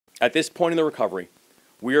At this point in the recovery,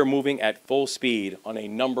 we are moving at full speed on a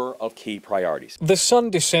number of key priorities. The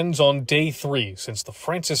sun descends on day 3 since the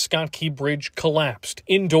Francis Scott Key Bridge collapsed.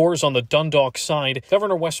 Indoors on the Dundalk side,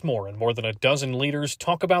 Governor Westmore and more than a dozen leaders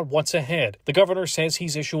talk about what's ahead. The governor says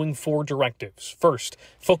he's issuing 4 directives. First,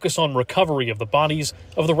 focus on recovery of the bodies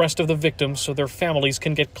of the rest of the victims so their families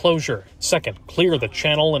can get closure. Second, clear the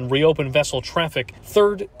channel and reopen vessel traffic.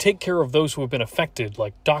 Third, take care of those who have been affected,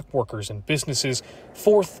 like dock workers and businesses.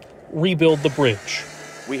 Fourth, rebuild the bridge.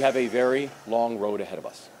 We have a very long road ahead of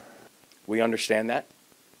us. We understand that,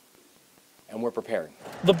 and we're preparing.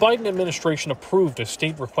 The Biden administration approved a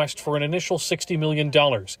state request for an initial $60 million.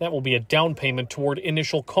 That will be a down payment toward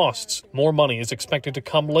initial costs. More money is expected to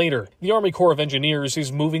come later. The Army Corps of Engineers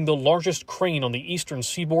is moving the largest crane on the eastern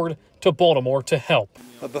seaboard to Baltimore to help.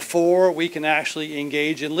 But before we can actually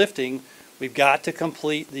engage in lifting, we've got to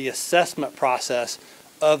complete the assessment process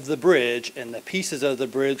of the bridge and the pieces of the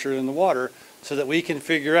bridge that are in the water, so that we can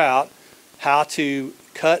figure out how to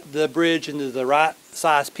cut the bridge into the right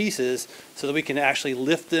size pieces so that we can actually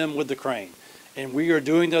lift them with the crane. And we are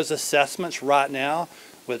doing those assessments right now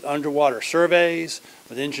with underwater surveys,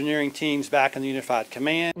 with engineering teams back in the Unified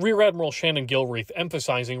Command. Rear Admiral Shannon Gilreath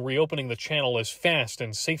emphasizing reopening the channel as fast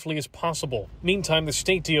and safely as possible. Meantime, the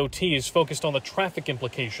state DOT is focused on the traffic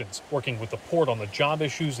implications, working with the port on the job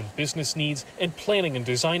issues and business needs, and planning and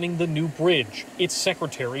designing the new bridge. Its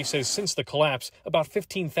secretary says since the collapse, about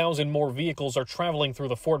 15,000 more vehicles are traveling through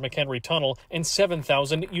the Fort McHenry Tunnel and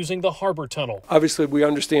 7,000 using the Harbor Tunnel. Obviously, we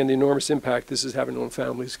understand the enormous impact this is having on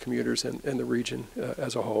families, commuters, and the region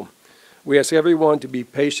as a whole. We ask everyone to be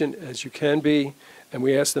patient as you can be, and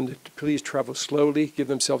we ask them to please travel slowly, give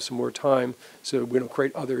themselves some more time so we don't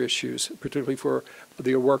create other issues, particularly for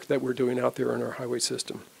the work that we're doing out there in our highway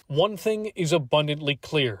system. One thing is abundantly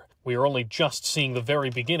clear. We are only just seeing the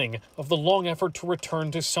very beginning of the long effort to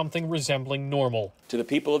return to something resembling normal. To the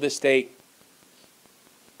people of this state,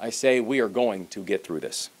 I say we are going to get through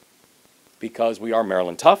this because we are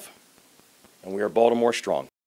Maryland tough and we are Baltimore strong.